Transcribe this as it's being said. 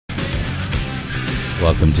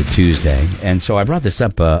Welcome to Tuesday. And so I brought this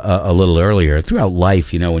up a little earlier. Throughout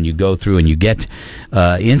life, when you go through and you get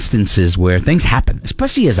instances where things happen,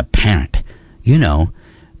 especially as a parent,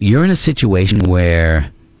 you're in a situation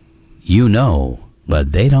where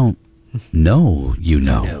but they don't know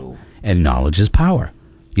No. And knowledge is power,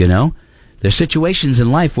 There's situations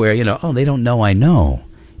in life where, they don't know I know.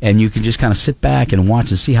 And you can just kind of sit back and watch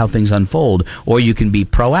and see how things unfold, or you can be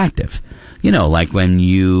proactive. Like when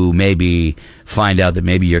you maybe find out that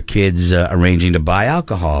maybe your kid's arranging to buy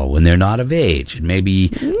alcohol when they're not of age, and maybe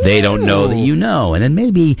they don't know that and then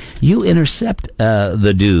maybe you intercept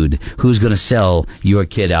the dude who's going to sell your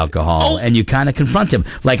kid alcohol, and you kind of confront him.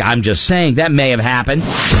 Like, I'm just saying, that may have happened.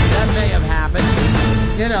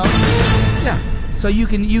 Yeah. So you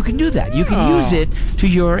can do that. You can use it to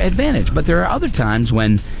your advantage. But there are other times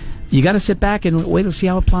when you got to sit back and wait to see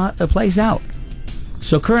how it plays out.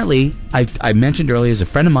 So currently, I mentioned earlier, is a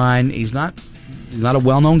friend of mine. He's not a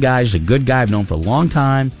well-known guy. He's a good guy I've known for a long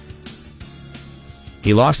time.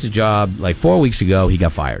 He lost a job like 4 weeks ago. He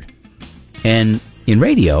got fired. And in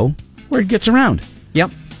radio, word gets around. Yep.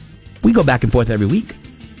 We go back and forth every week.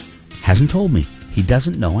 Hasn't told me. He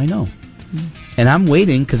doesn't know I know. And I'm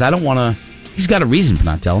waiting because I don't want to... He's got a reason for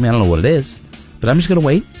not telling me. I don't know what it is. But I'm just going to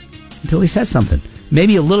wait until he says something.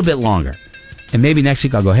 Maybe a little bit longer. And maybe next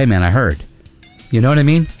week I'll go, hey, man, I heard. You know what I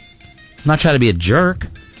mean? I'm not trying to be a jerk.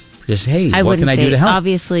 Just, hey, what can I do to help?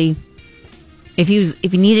 Obviously, if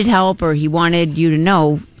he needed help or he wanted you to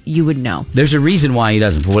know, you would know. There's a reason why he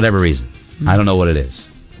doesn't, for whatever reason. Mm-hmm. I don't know what it is.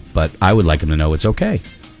 But I would like him to know it's okay.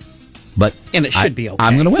 And it should be okay.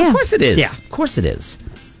 I'm going to win. Yeah. Of course it is. Yeah. Of course it is.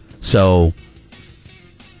 So,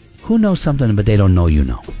 who knows something but they don't know you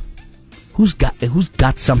know? Who's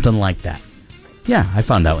got something like that? Yeah, I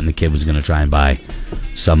found out when the kid was going to try and buy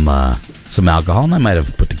some alcohol, and I might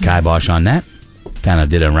have put the kibosh on that. Kind of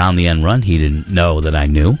did a round the end run. He didn't know that I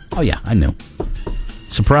knew. Oh, yeah, I knew.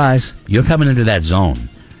 Surprise. You're coming into that zone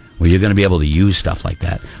where you're going to be able to use stuff like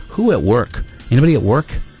that. Who at work? Anybody at work?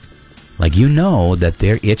 Like, that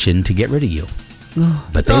they're itching to get rid of you.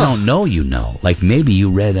 But they don't know you know. Like, maybe you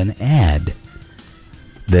read an ad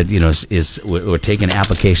that, we're taking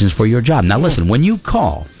applications for your job. Now, listen, when you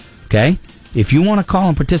call, okay, if you want to call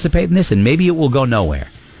and participate in this, and maybe it will go nowhere.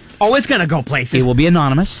 Oh, it's going to go places. It will be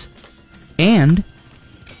anonymous, and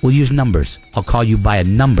we'll use numbers. I'll call you by a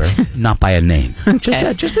number, not by a name.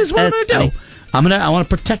 Just as what I'm going to do. I want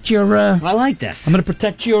to protect your... I like this. I'm going to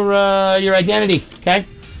protect your identity, okay?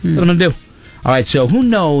 That's what I'm going to do. All right, so who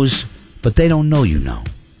knows, but they don't know you know.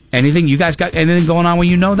 Anything? You guys got anything going on where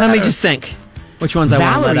you know that? Let me just think. Which ones I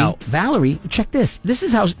want to let out? Valerie, check this. This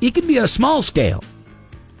is how... It can be a small scale.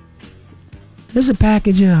 There's a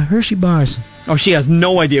package of Hershey bars. Oh, she has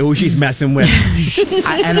no idea who she's messing with.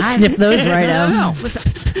 I snip those right out. No. Listen,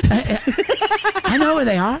 I know where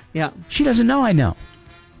they are. Yeah. She doesn't know I know.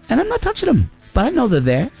 And I'm not touching them. But I know they're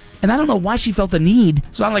there. And I don't know why she felt the need.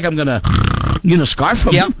 It's not like I'm going to, scarf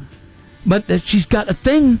them. Yep. But she's got a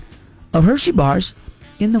thing of Hershey bars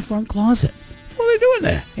in the front closet. What are they doing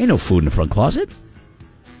there? Ain't no food in the front closet.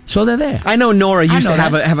 So they're there. I know Nora used to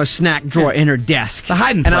have a snack drawer in her desk. The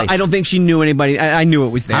hiding place. And I don't think she knew anybody. I knew it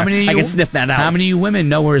was there. I could sniff that out. How many of you women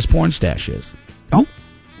know where his porn stash is? Oh.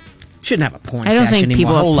 Shouldn't have a porn stash I don't think anymore.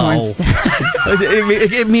 people have porn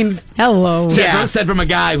stash. I mean... Hello. Yeah. Said from a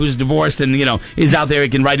guy who's divorced and, is out there, he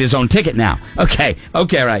can write his own ticket now. Okay,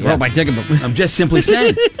 right. Wrote my ticket. I'm just simply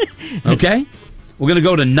saying. Okay? We're going to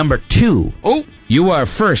go to number 2. Oh. You are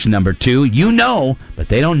first, number 2. You know, but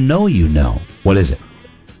they don't know you know. What is it?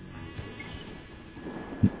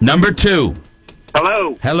 Number 2.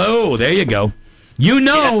 Hello. There you go. You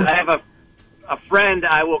know. Yes, I have a friend.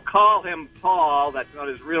 I will call him Paul. That's not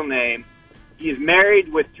his real name. He's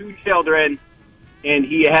married with 2 children, and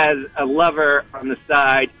he has a lover on the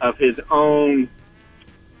side of his own,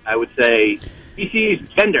 I would say, species,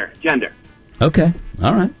 gender. Okay.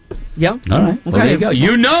 All right. Yeah. All right. Okay. Well, there you go.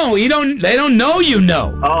 You know. They don't know you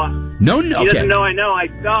know. Oh. No. He doesn't know I know. I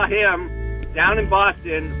saw him down in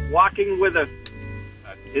Boston walking with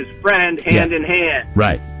his friend hand in hand.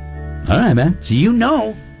 Right. All right, man. So you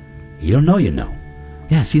know. You don't know you know.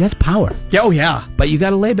 Yeah, see, that's power. Oh, yeah. But you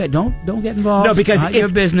got to lay back. Don't get involved. No, because Not your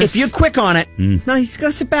business. if you're quick on it, no, you just got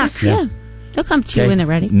to sit back. Yeah. They'll come to you when they're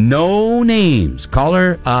ready. No names.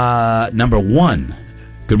 Caller number 1.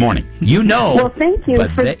 Good morning. You know. Well, thank you.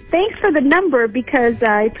 Thanks for the number, because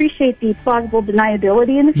I appreciate the plausible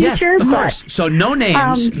deniability in the future. Yes, of course. So no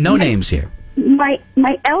names. Names here. My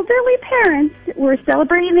elderly parents were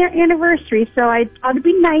celebrating their anniversary, so I thought it'd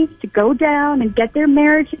be nice to go down and get their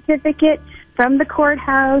marriage certificate from the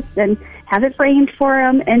courthouse and have it framed for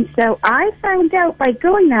them. And so I found out by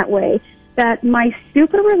going that way that my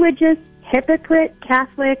super religious, hypocrite,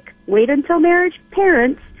 Catholic, wait until marriage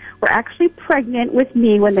parents were actually pregnant with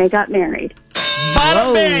me when they got married.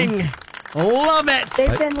 Bada bing! Love it!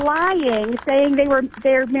 They've been lying, saying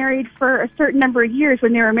they're married for a certain number of years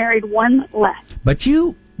when they were married one less. But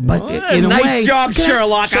in a nice way, job,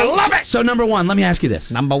 Sherlock. I love it! So, number one, let me ask you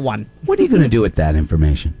this. Number one. What are you going to do with that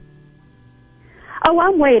information? Oh,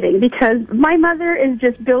 I'm waiting because my mother is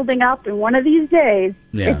just building up, and one of these days,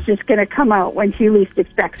 it's just going to come out when she least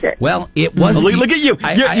expects it. Well, it wasn't. Look at you.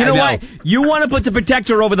 You know what? You want to put the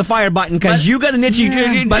protector over the fire button because you got an itchy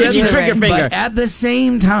trigger finger. But at the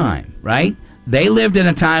same time, right? They lived in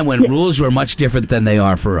a time when rules were much different than they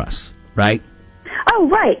are for us, right? Oh,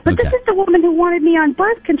 right. But this is the woman who wanted me on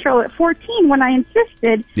birth control at 14 when I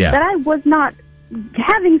insisted that I was not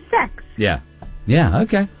having sex. Yeah. Yeah,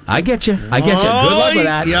 okay. I get you. Good luck with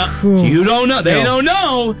that. Yeah. You don't know. They don't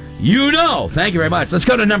know. You know. Thank you very much. Let's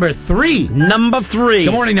go to number 3. Number 3.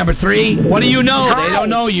 Good morning, number 3. What do you know? Hi. They don't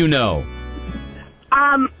know you know.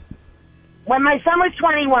 When my son was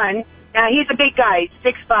 21, he's a big guy,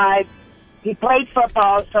 6'5". He played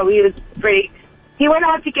football, so he was pretty. He went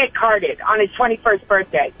out to get carded on his 21st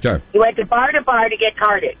birthday. Sure. He went to bar to get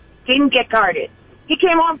carded. Didn't get carded. He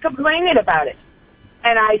came home complaining about it.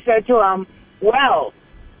 And I said to him, well,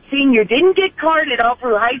 seeing you didn't get carded all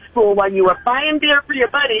through high school when you were buying beer for your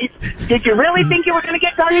buddies, did you really think you were going to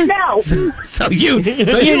get carded now? So you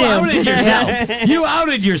outed yourself. You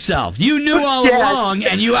outed yourself. You knew all along,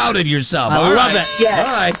 and you outed yourself. I love it. Yes.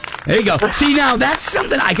 All right. There you go. See, now, that's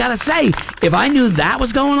something I got to say. If I knew that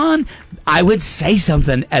was going on, I would say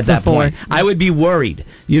something at that point. I would be worried.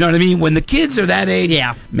 You know what I mean? When the kids are that age,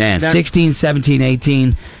 man, 16, 17,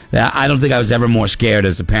 18, I don't think I was ever more scared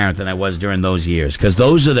as a parent than I was during those years. Because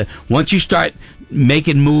those are once you start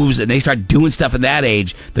making moves and they start doing stuff at that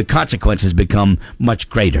age, the consequences become much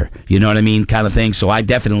greater. You know what I mean? Kind of thing. So I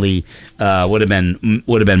definitely would have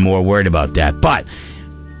been more worried about that. But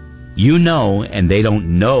you know, and they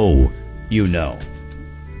don't know you know.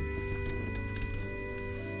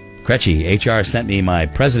 Kretchy, HR sent me my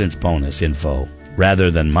president's bonus info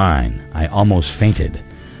rather than mine. I almost fainted.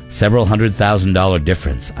 Several $100,000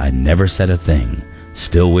 difference. I never said a thing.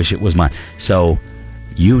 Still wish it was mine. So,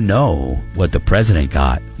 you know what the president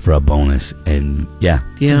got for a bonus, and what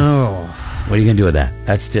are you gonna do with that?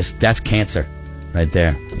 That's cancer, right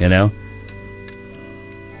there. You know.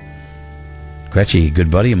 Kretchy, a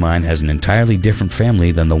good buddy of mine, has an entirely different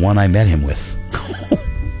family than the one I met him with.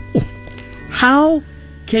 How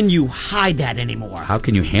can you hide that anymore? How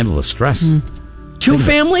can you handle the stress? 2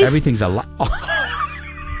 families? Everything's a lot.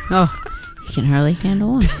 Oh, you can hardly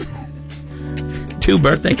handle one. 2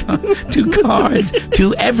 birthday cards, 2 cards,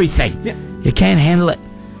 2 everything. You can't handle it.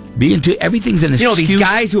 Everything's an excuse. These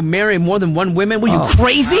guys who marry more than one woman, were you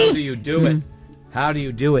crazy? How do you do it? How do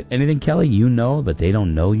you do it? Anything, Kelly? You know, but they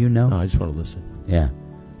don't know you know? No, I just want to listen. Yeah.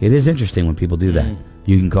 It is interesting when people do that.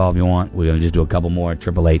 You can call if you want. We're going to just do a couple more.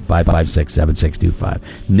 888-556-7625.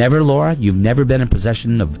 Never, Laura? You've never been in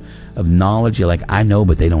possession of knowledge? You're like, I know,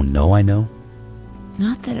 but they don't know I know?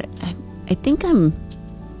 Not that I think I'm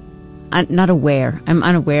not aware. I'm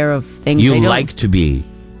unaware of things. You like to be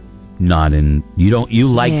not in. You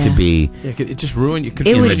like to be. Yeah, it just ruined. It could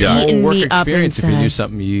It be would the whole eaten work me up experience if you inside. knew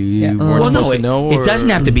something you weren't supposed to know. It doesn't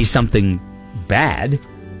have to be something bad.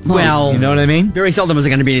 Well, you know what I mean? Very seldom is it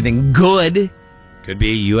going to be anything good. Could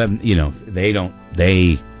be you have. They don't.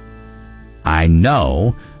 I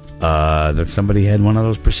know that somebody had one of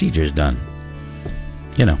those procedures done.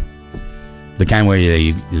 The kind where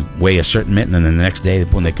you weigh a certain amount, and then the next day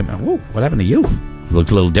when they come out, whoa, what happened to you? It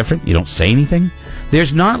looks a little different. You don't say anything.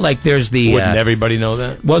 There's not like there's the. Wouldn't everybody know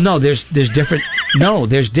that? Well, no. There's different. No,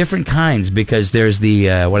 there's different kinds because there's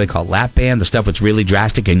the what do they call it, lap band, the stuff that's really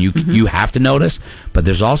drastic and you have to notice. But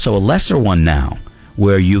there's also a lesser one now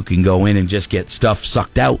where you can go in and just get stuff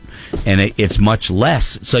sucked out, and it's much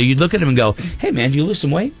less. So you look at them and go, "Hey, man, did you lose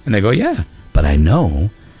some weight?" And they go, "Yeah," but I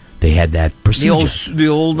know. They had that procedure. The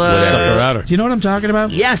old sucker outer. Do you know what I'm talking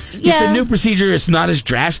about? Yes. It's a new procedure. It's not as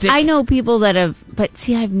drastic. I know people that have, but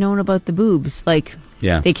see, I've known about the boobs. Like,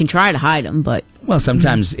 they can try to hide them, but well,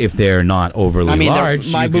 sometimes if they're not overly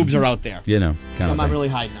large, my boobs are out there. So I'm not really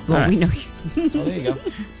hiding them. well, we know. Well, there you go.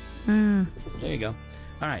 There you go.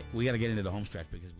 All right, we got to get into the home stretch because.